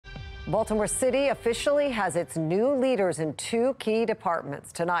Baltimore City officially has its new leaders in two key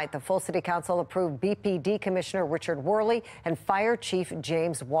departments. Tonight, the full City Council approved BPD Commissioner Richard Worley and Fire Chief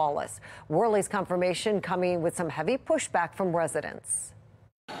James Wallace. Worley's confirmation coming with some heavy pushback from residents.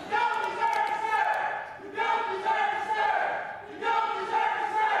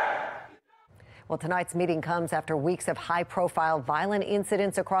 Well, tonight's meeting comes after weeks of high-profile violent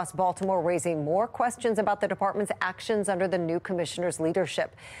incidents across Baltimore, raising more questions about the department's actions under the new commissioner's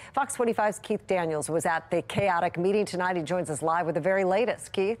leadership. Fox 25's Keith Daniels was at the chaotic meeting tonight. He joins us live with the very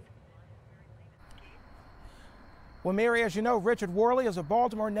latest. Keith? Well, Mary, as you know, Richard Worley is a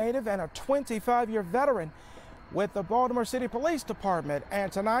Baltimore native and a 25-year veteran with the Baltimore City Police Department. And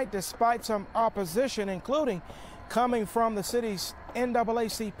tonight, despite some opposition, including coming from the city's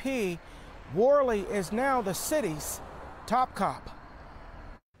NAACP, Worley is now the city's top cop.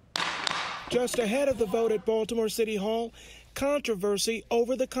 Just ahead of the vote at Baltimore City Hall, controversy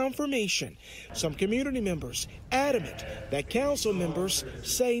over the confirmation. Some community members adamant that council members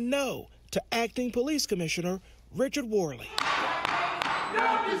say no to acting police commissioner Richard Worley.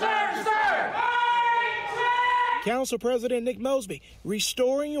 No deserve, sir! Council President Nick Mosby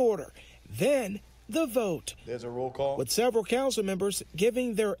restoring order. Then the vote. There's a roll call. With several council members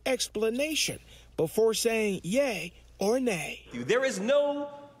giving their explanation before saying yay or nay. There is no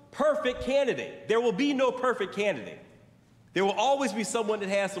perfect candidate. There will be no perfect candidate. There will always be someone that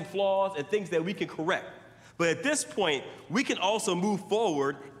has some flaws and things that we can correct. But at this point, we can also move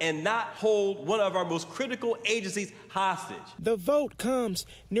forward and not hold one of our most critical agencies hostage. The vote comes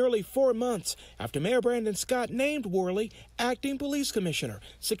nearly 4 months after Mayor Brandon Scott named Worley acting police commissioner,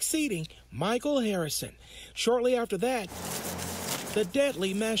 succeeding Michael Harrison. Shortly after that, the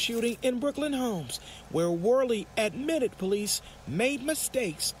deadly mass shooting in Brooklyn Homes, where Worley admitted police made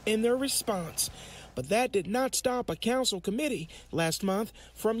mistakes in their response. But that did not stop a council committee last month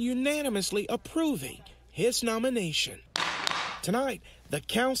from unanimously approving his nomination. Tonight, the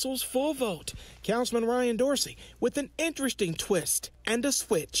council's full vote. Councilman Ryan Dorsey with an interesting twist and a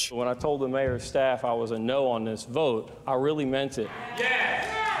switch. When I told the mayor's staff I was a no on this vote, I really meant it. Yes!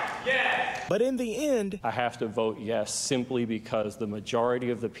 Yes! But in the end, I have to vote yes simply because the majority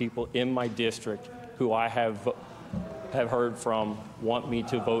of the people in my district who I have heard from want me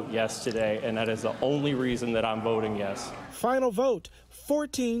to vote yes today, and that is the only reason that I'm voting yes. Final vote,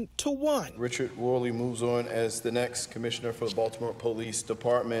 14-1. Richard Worley moves on as the next commissioner for the Baltimore Police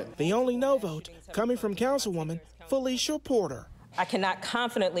Department. The only no vote coming from Councilwoman Felicia Porter. I cannot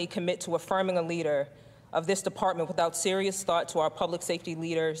confidently commit to affirming a leader of this department without serious thought to our public safety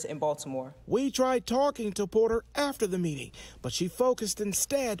leaders in Baltimore. We tried talking to Porter after the meeting, but she focused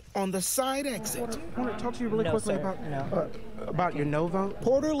instead on the side exit. I want to talk to you really quickly about your no vote.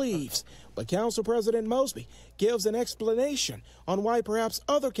 Porter leaves, but Council President Mosby gives an explanation on why perhaps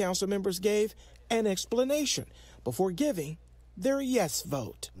other council members gave an explanation before giving their yes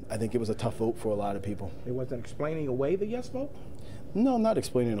vote. I think it was a tough vote for a lot of people. It wasn't explaining away the yes vote? No, not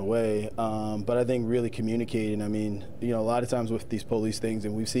explaining away, but I think really communicating. I mean, you know, a lot of times with these police things,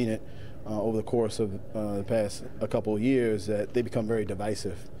 and we've seen it over the course of the past a couple of years, that they become very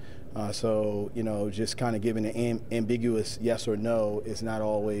divisive. So, you know, just kind of giving an ambiguous yes or no is not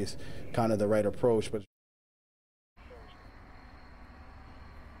always kind of the right approach. But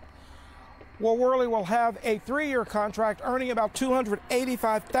Well, Worley will have a 3-year contract earning about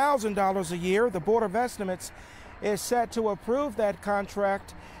 $285,000 a year. The Board of Estimates is set to approve that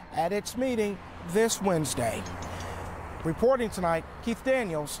contract at its meeting this Wednesday. Reporting tonight, Keith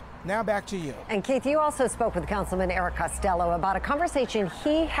Daniels. Now back to you. And Keith, you also spoke with Councilman Eric Costello about a conversation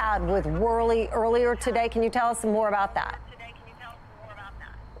he had with Worley earlier today. Can you tell us some more about that?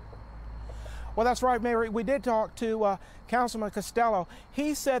 Well, that's right, Mary. We did talk to Councilman Costello.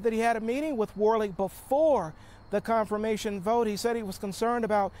 He said that he had a meeting with Worley before the confirmation vote. He said he was concerned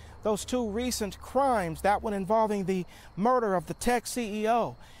about those two recent crimes, that one involving the murder of the tech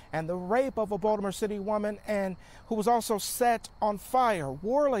CEO and the rape of a Baltimore City woman and who was also set on fire.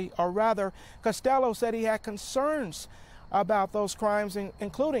 Worley, or rather Costello, said he had concerns about those crimes,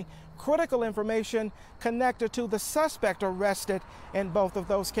 including critical information connected to the suspect arrested in both of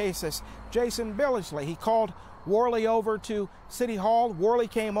those cases. Jason Billingsley, he called Worley over to City Hall. Worley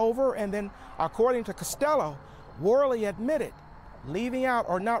came over, and then, according to Costello, Worley admitted leaving out,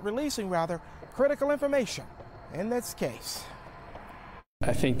 or not releasing rather, critical information in this case.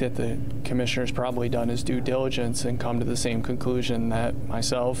 I think that the commissioner's probably done his due diligence and come to the same conclusion that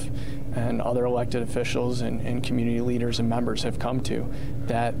myself and other elected officials and community leaders and members have come to,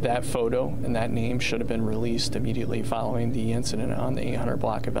 that that photo and that name should have been released immediately following the incident on the 800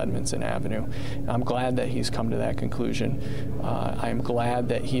 block of Edmondson Avenue. I'm glad that he's come to that conclusion. I'm glad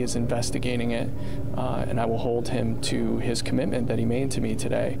that he is investigating it, and I will hold him to his commitment that he made to me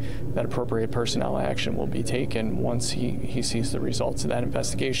today that appropriate personnel action will be taken once he sees the results of that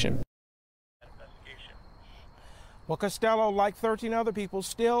investigation. Well, Costello, like 13 other people,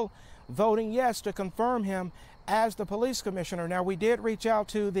 still voting yes to confirm him as the police commissioner. Now, we did reach out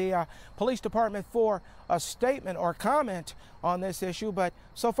to the police department for a statement or comment on this issue, but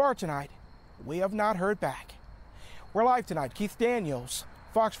so far tonight, we have not heard back. We're live tonight. Keith Daniels,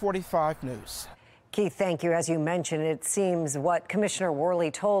 Fox 45 News. Keith, thank you. As you mentioned, it seems what Commissioner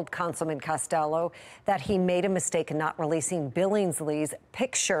Worley told Councilman Costello, that he made a mistake in not releasing Billingsley's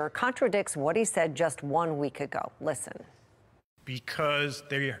picture, contradicts what he said just 1 week ago. Listen. Because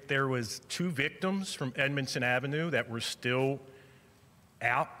there was 2 victims from Edmondson Avenue that were still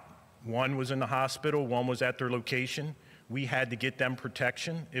out. One was in the hospital, one was at their location. We had to get them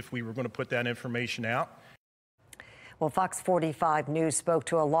protection if we were going to put that information out. Well, Fox 45 News spoke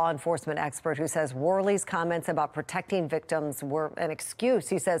to a law enforcement expert who says Worley's comments about protecting victims were an excuse.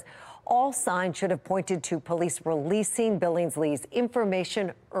 He says all signs should have pointed to police releasing Billingsley's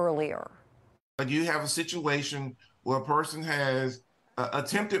information earlier. You have a situation where a person has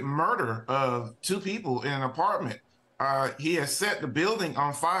attempted murder of 2 people in an apartment. He has set the building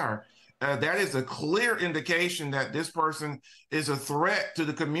on fire. That is a clear indication that this person is a threat to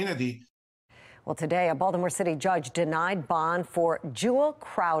the community. Well, today, a Baltimore City judge denied bond for Jewel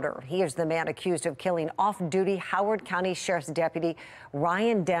Crowder. He is the man accused of killing off-duty Howard County Sheriff's Deputy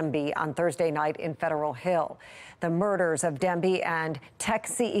Ryan Demby on Thursday night in Federal Hill. The murders of Demby and tech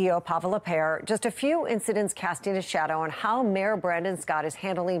CEO Pavel Lepere, just a few incidents casting a shadow on how Mayor Brandon Scott is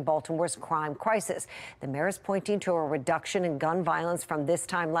handling Baltimore's crime crisis. The mayor is pointing to a reduction in gun violence from this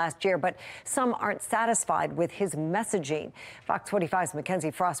time last year, but some aren't satisfied with his messaging. Fox 45's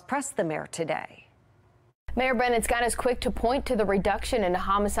Mackenzie Frost pressed the mayor today. Mayor Brandon Scott is quick to point to the reduction in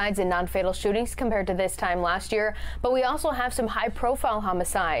homicides and non-fatal shootings compared to this time last year, but we also have some high-profile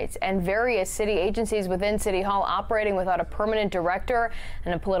homicides and various city agencies within City Hall operating without a permanent director,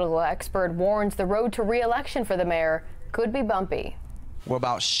 and a political expert warns the road to re-election for the mayor could be bumpy. We're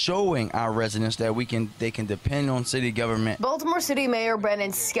about showing our residents that they can depend on city government. Baltimore City Mayor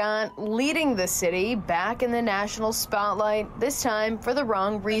Brandon Scott leading the city back in the national spotlight, this time for the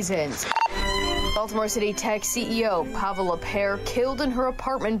wrong reasons. Baltimore City tech CEO Pavel Lepere killed in her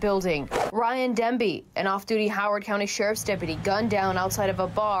apartment building. Ryan Demby, an off-duty Howard County Sheriff's deputy, gunned down outside of a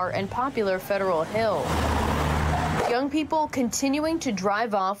bar in popular Federal Hill. Young people continuing to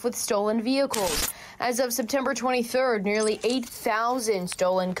drive off with stolen vehicles. As of September 23rd, nearly 8,000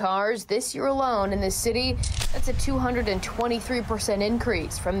 stolen cars this year alone in the city. That's a 223%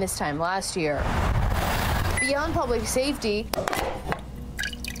 increase from this time last year. Beyond public safety,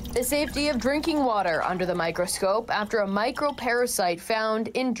 the safety of drinking water under the microscope after a microparasite found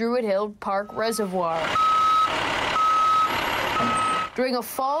in Druid Hill Park Reservoir. During a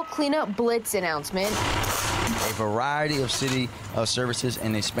fall cleanup blitz announcement, A variety of city services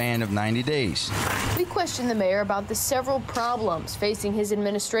in a span of 90 days. We questioned the mayor about the several problems facing his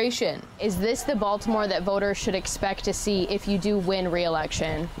administration. Is this the Baltimore that voters should expect to see if you do win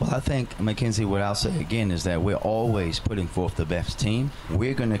re-election? Well, I think, Mackenzie, what I'll say again is that we're always putting forth the best team.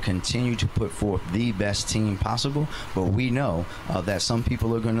 We're going to continue to put forth the best team possible, but we know that some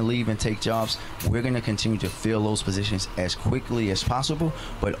people are going to leave and take jobs. We're going to continue to fill those positions as quickly as possible,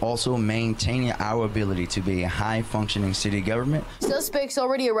 but also maintaining our ability to be a high-functioning city government. Suspects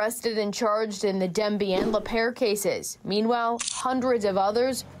already arrested and charged in the Demby and Lepere cases. Meanwhile, hundreds of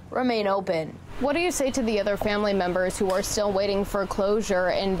others remain open. What do you say to the other family members who are still waiting for closure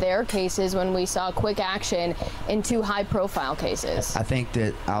in their cases when we saw quick action in two high-profile cases? I think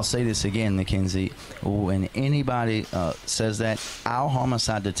that I'll say this again, Mackenzie. When anybody says that, our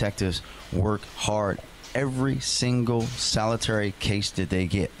homicide detectives work hard every single solitary case that they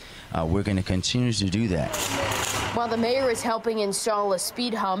get. We're going to continue to do that. While the mayor is helping install a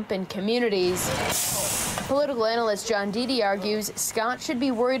speed hump in communities, political analyst John Dede argues Scott should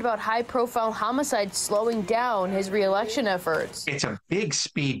be worried about high-profile homicides slowing down his re-election efforts. It's a big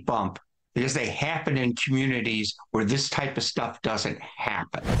speed bump because they happen in communities where this type of stuff doesn't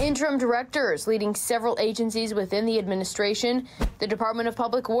happen. Interim directors leading several agencies within the administration, the Department of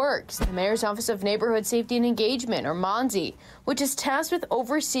Public Works, the Mayor's Office of Neighborhood Safety and Engagement, or MONSE, which is tasked with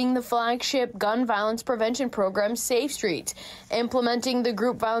overseeing the flagship gun violence prevention program, Safe Streets, implementing the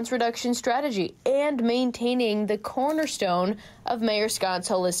group violence reduction strategy, and maintaining the cornerstone of Mayor Scott's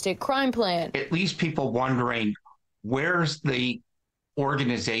holistic crime plan. It leaves people wondering, where's the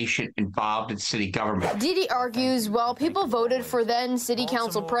organization involved in city government? Didi argues while people voted for then City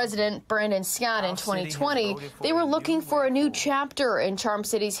Council President Brandon Scott in 2020, they were looking for a new chapter in Charm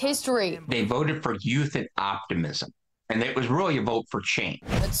City's history. They voted for youth and optimism, and it was really a vote for change.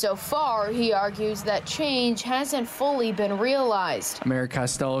 But so far, he argues that change hasn't fully been realized. Mayor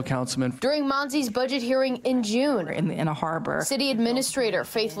Costello, Councilman. During Monse's budget hearing in June, in a harbor, City Administrator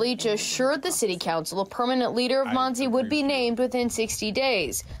Faith Leach assured the City Council a permanent leader of Monse would be named within 60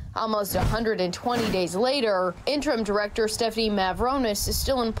 days. Almost 120 days later, Interim Director Stephanie Mavronis is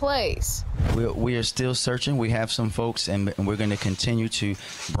still in place. We are still searching. We have some folks, and we're going to continue to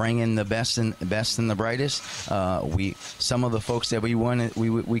bring in the best and the brightest. Some of the folks that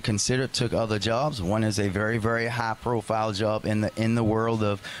we considered took other jobs. One is a very, very high-profile job in the world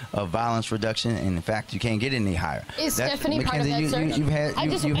of violence reduction, and in fact, you can't get any higher. Is Stephanie part of that search? I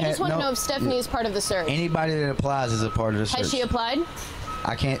just want to know if Stephanie is part of the search. Anybody that applies is a part of the search. Has she applied?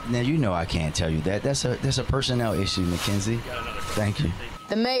 I can't. Now you know I can't tell you that. That's a personnel issue, Mackenzie. Thank you.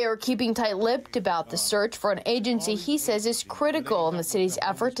 The mayor keeping tight-lipped about the search for an agency he says is critical in the city's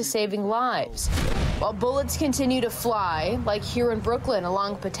effort to saving lives. While bullets continue to fly, like here in Brooklyn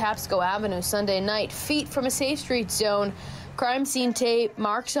along Patapsco Avenue Sunday night, feet from a Safe Streets zone, crime scene tape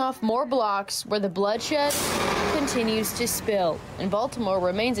marks off more blocks where the bloodshed continues to spill. And Baltimore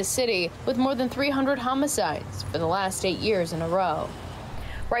remains a city with more than 300 homicides for the last 8 years in a row.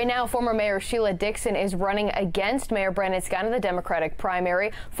 Right now, former Mayor Sheila Dixon is running against Mayor Brandon Scott in the Democratic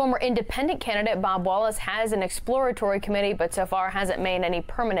primary. Former independent candidate Bob Wallace has an exploratory committee, but so far hasn't made any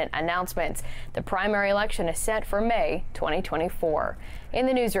permanent announcements. The primary election is set for May 2024. In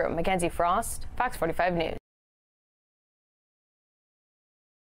the newsroom, Mackenzie Frost, Fox 45 News.